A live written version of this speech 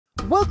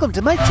welcome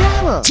to my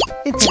channel.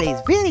 In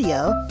today's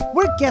video,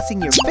 we're guessing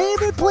your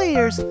favorite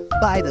players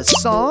by the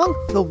song,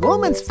 the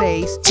woman's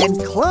face, and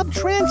club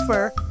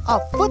transfer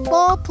of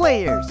football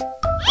players.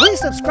 Please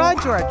subscribe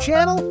to our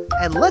channel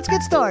and let's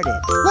get started.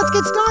 Let's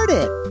get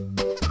started.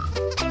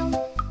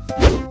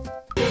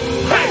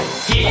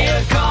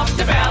 Hier kommt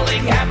der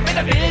Bellingham, mit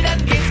der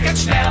Bildern geht's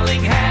ganz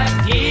Schnellingham.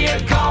 Hier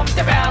kommt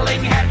der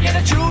Bellingham, ja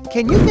der Jude.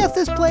 Can you guess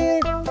this player?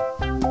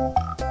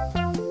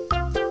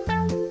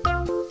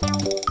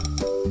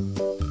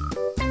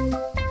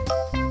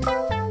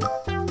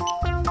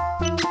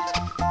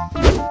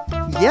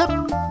 Yep,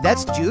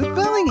 that's Jude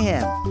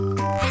Bellingham.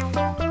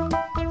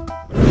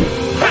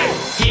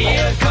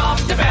 Hier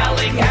kommt der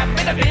Bellingham,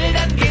 mit der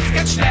Bildern geht's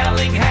ganz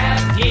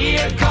Schnellingham.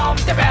 Hier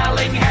kommt der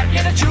Bellingham,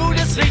 ja der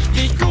Jude ist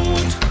richtig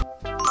gut.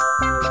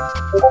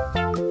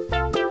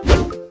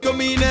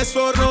 Commine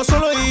sforno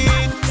solo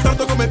in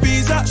starto come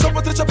Pisa,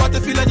 sopra tre ciabatte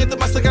fila niente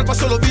basta che al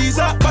passo lo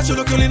visa, faccio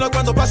l'occhiolino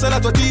quando passa la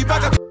tua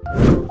tipa.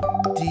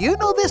 Do you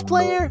know this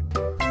player?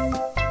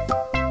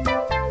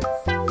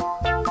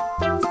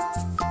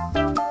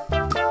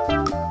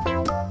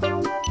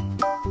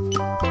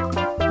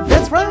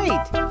 That's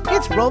right,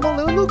 it's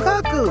Romelu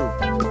Lukaku.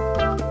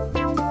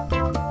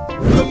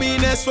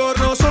 Commine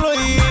sforno solo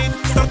in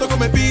starto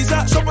come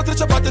Pisa, sopra tre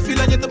ciabatte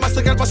fila niente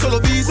basta che al passo lo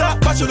visa,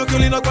 faccio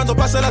l'occhiolino quando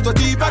passa la tua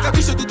tipa,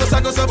 capisce tutto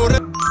sa cosa vorrei.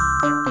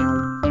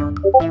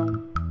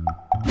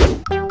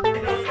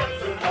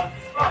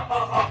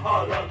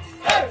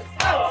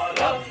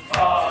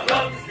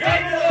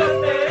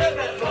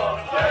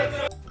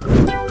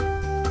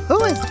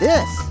 Who is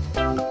this?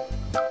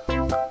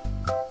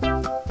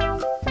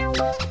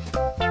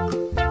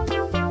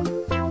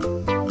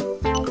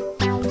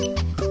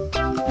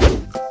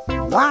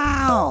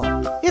 Wow,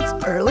 it's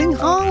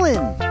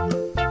Halaand.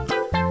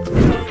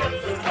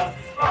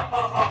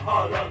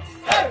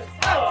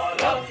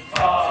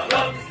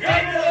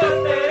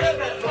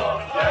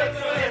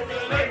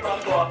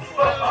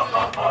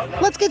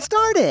 Let's get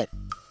started.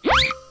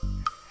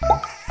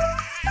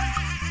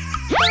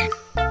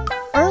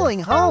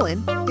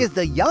 Halaand is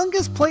the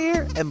youngest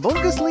player in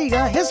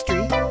Bundesliga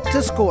history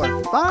to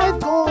score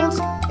 5 goals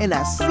in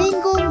a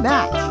single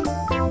match.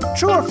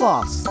 True or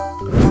false?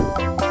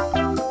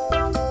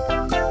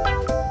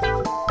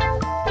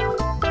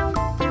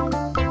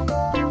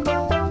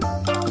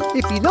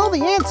 If you know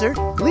the answer,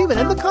 leave it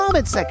in the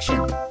comment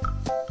section.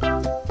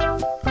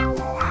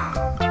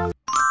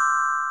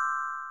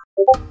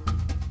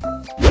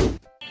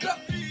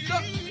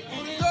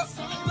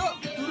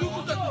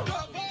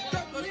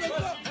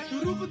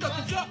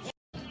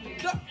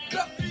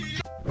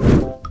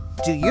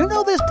 Do you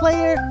know this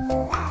player?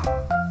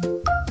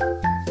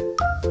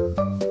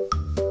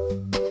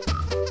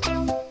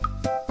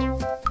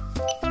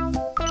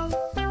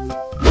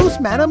 Who's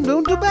Madame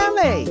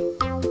Dundubale?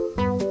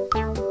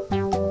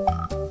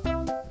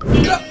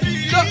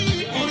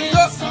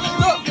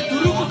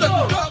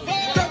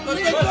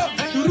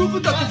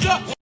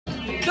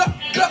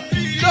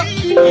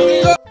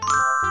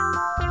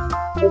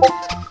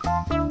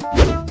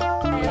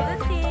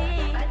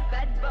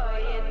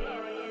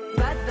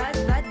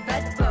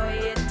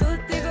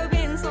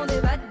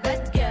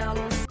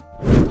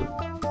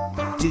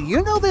 Do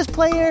you know this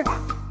player?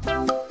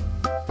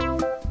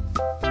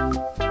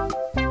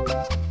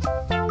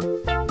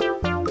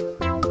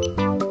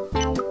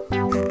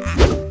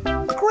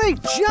 Great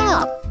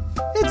job!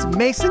 It's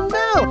Mason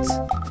Mount!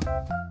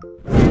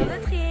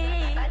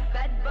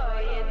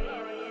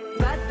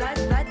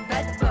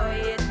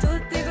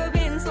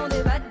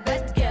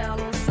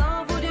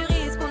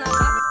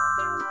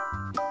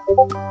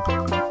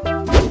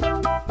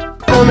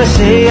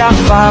 Comecei a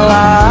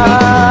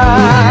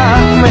falar,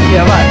 como é que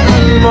é, vai?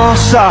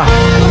 Nossa,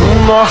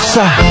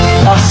 nossa,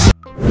 assim.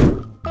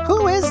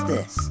 Who is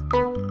this?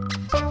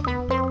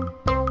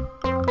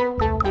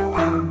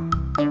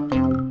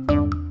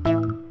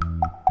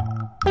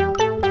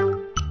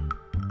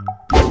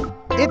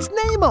 It's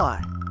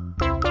Neymar.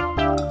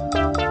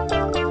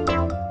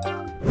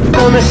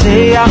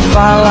 Comecei a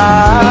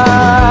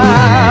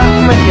falar,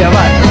 como é que é,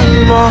 vai?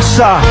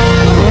 Nossa,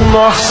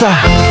 nossa,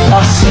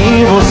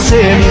 assim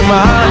você me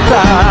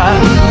mata.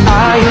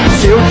 Ai,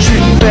 se eu te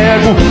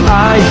pego,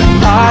 ai,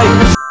 ai.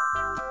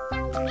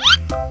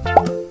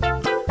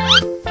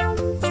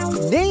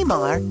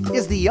 Neymar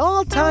is the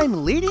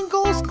all-time leading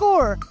goal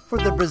scorer for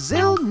the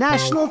Brazil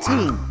national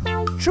team.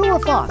 True or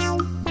false?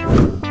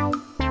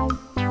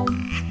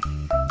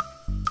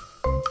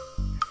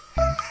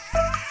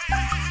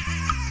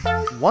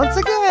 Once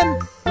again,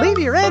 leave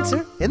your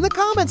answer in the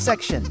comment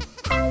section.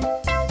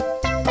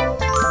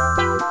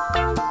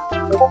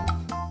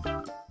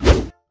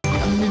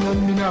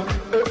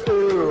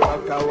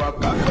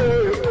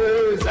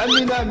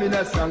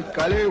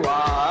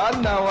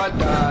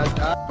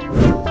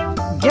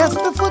 Guess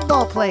the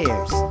football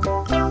players.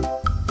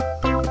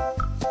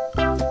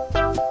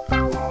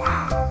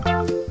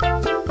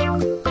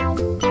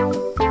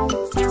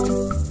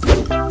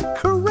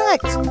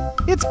 Correct!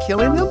 It's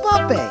Kylian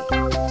Mbappe.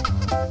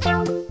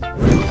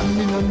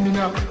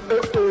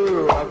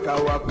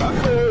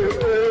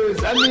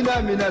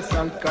 Samina mina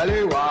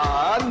sankale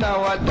wana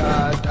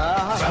wadada.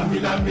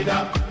 Samina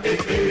mina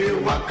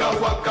waka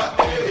waka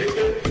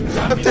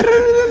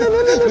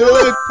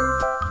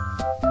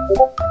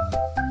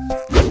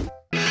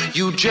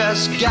You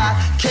just got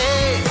K,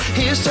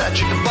 he's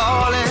touching the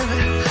ball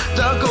and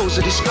the goals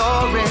that he's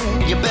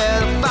scoring. You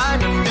better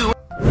find a new.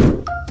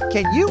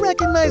 Can you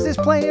recognize this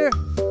player?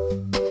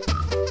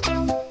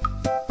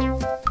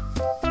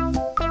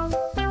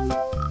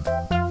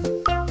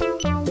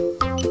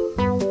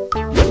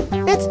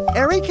 It's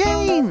Harry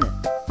Kane.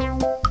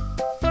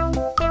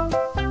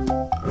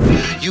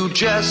 You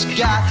just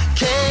got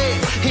K,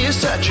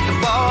 he's touching the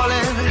ball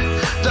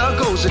and the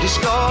goals that he's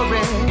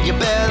scoring. You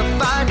better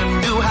find a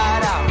new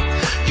hideout.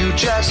 You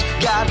just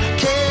got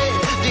K,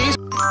 these.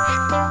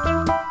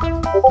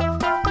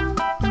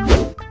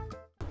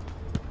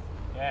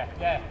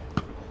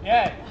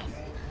 Yeah.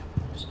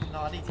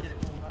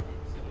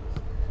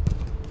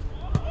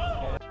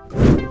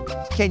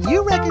 Can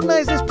you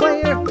recognize this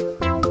player?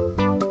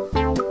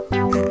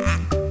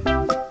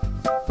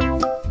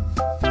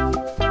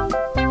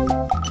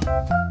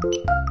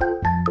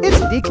 It's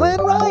Declan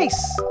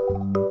Rice.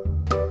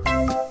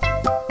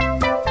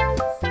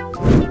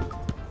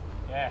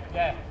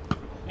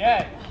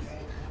 Yeah.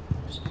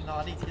 No,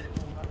 I need to get it.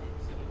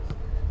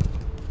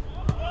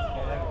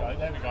 Yeah,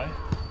 there we go.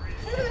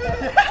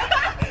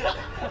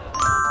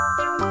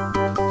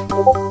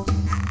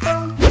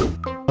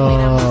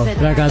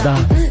 Tragada,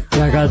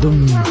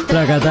 tragadum,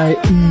 tragadai,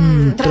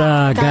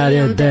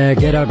 tragarede,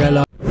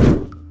 gerogelo.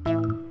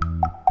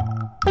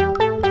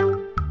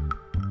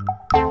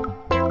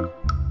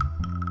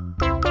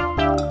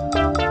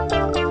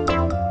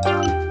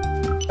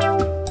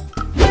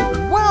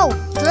 Well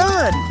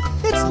done!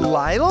 It's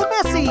Lionel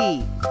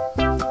Messi.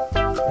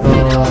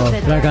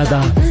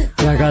 Tragada,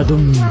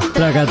 tragadum,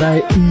 tragadai,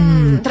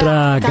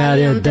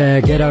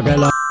 tragarede,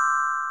 gerogelo.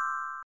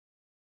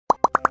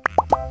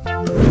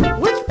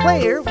 Which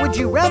player would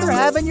you rather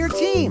have in your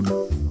team?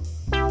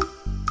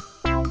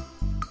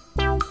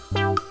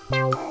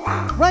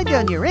 Write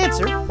down your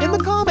answer in the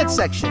comments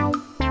section.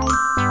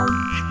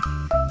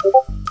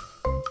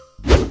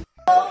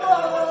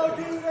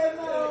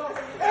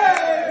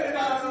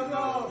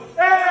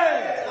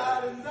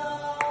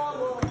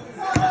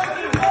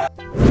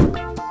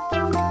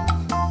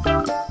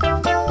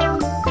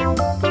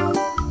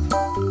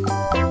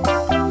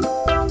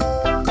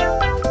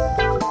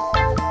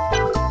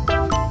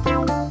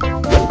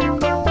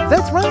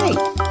 That's right,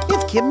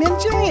 it's Kim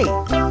Min-jae.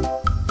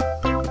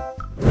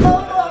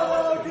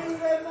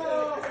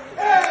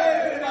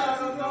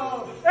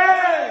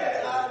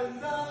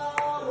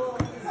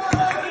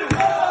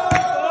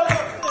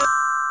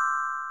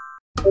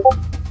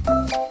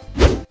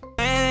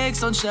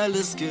 Und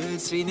schnelle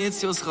Skills,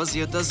 Vinicius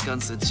rasiert das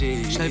ganze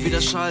Team. Schnell wie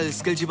der Schall,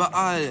 skillt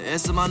überall, er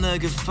ist immer eine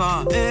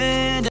Gefahr. Do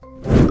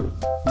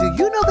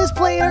you know this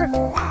player?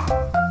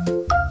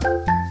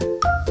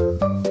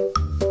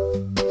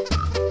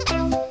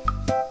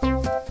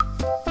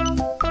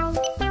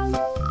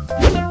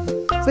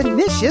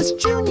 Vinicius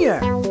Jr.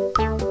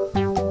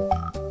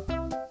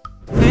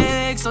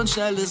 Und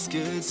schnelle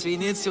Skills,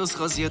 Vinicius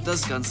rasiert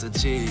das ganze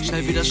Team.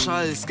 Schnell wie der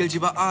Schall, skillt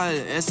überall,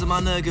 er ist immer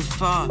eine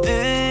Gefahr.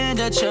 In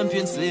der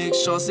Champions League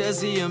schoss er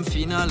sie im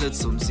Finale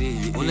zum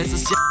Sieg. Und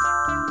letztes Jahr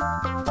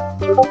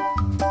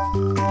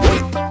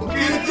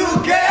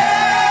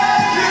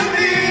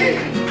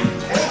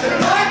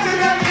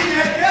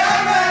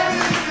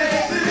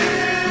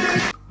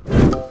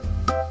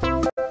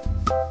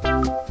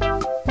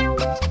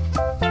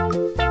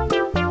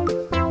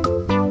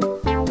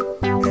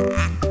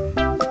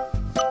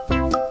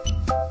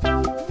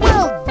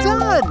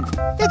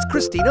It's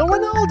Cristiano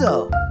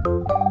Ronaldo.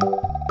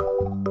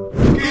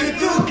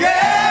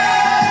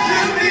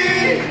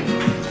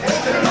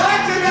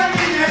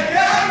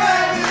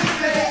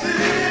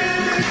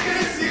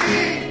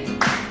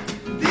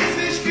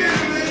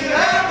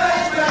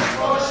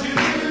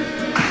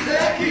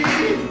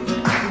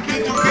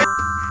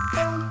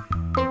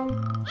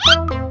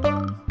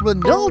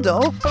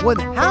 Ronaldo won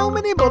how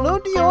many Ballon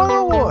d'Or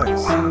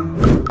awards?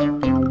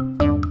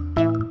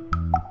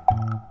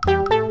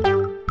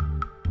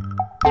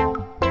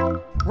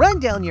 Write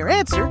down your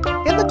answer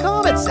in the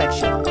comments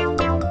section.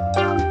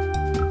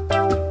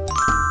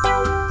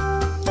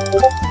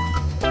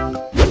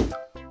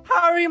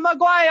 Harry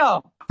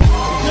Maguire.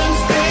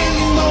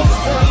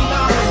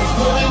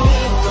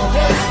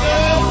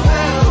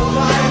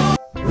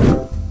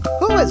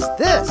 Who is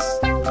this?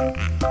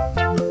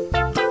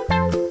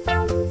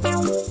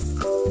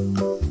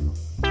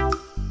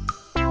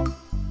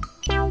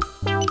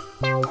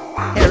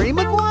 Harry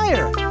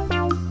Maguire.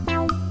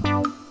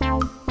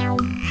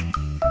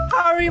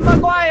 Harry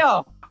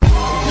Maguire.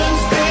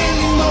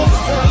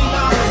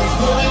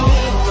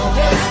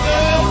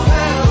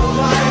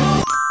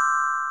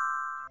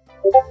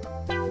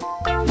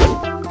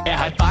 Er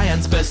hat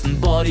Bayerns besten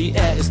Body,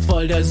 er ist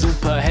voll der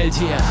Superheld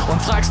hier.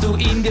 Und fragst du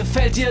ihn,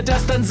 gefällt dir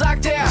das, dann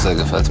sagt er: Sehr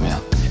gefällt mir.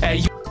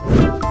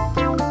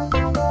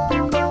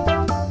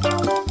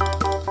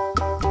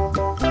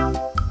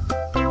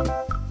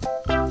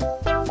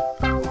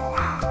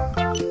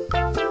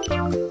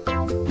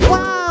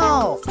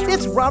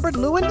 Robert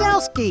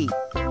Lewandowski.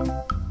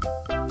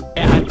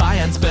 Er hat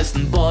Bayerns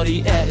besten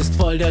Body, er ist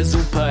voll der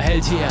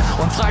Superheld hier.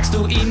 Und fragst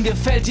du ihn,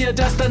 gefällt dir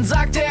das, dann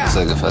sagt er: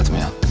 Sehr gefällt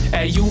mir.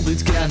 Er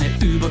jubelt gerne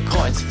über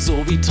Kreuz, so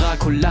wie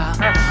Dracula.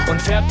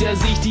 Und färbt er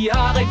sich die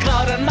Haare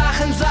grau, dann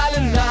machen's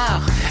alle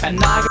nach. Er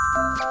nagelt...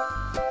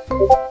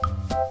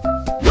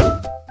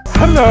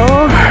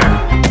 Hallo.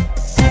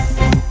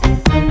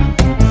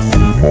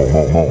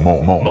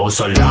 Mo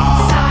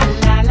Salah.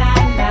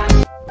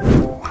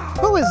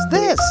 Who is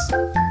this?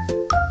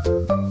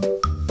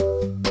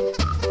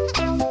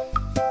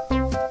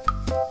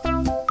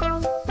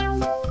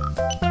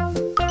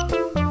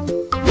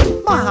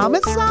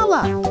 Mohamed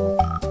Salah.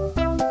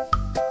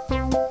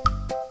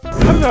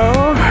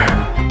 Hallo.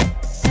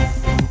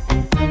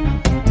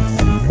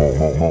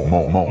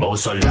 Mo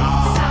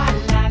Salah.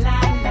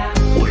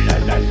 Oh la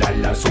la la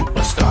la,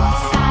 Superstar.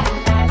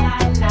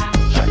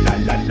 La la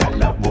la la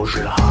la,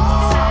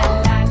 Muschelhaar.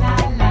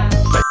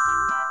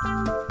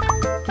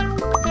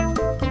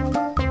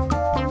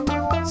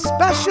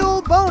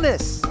 Special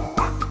bonus.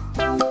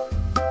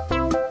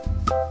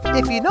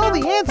 If you know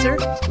the answer,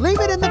 leave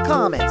it in the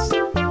comments.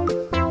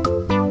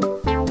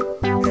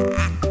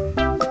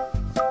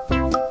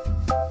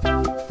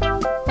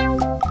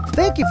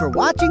 Thank you for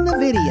watching the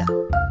video.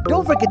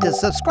 Don't forget to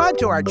subscribe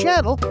to our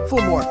channel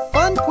for more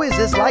fun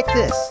quizzes like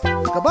this.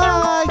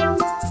 Goodbye!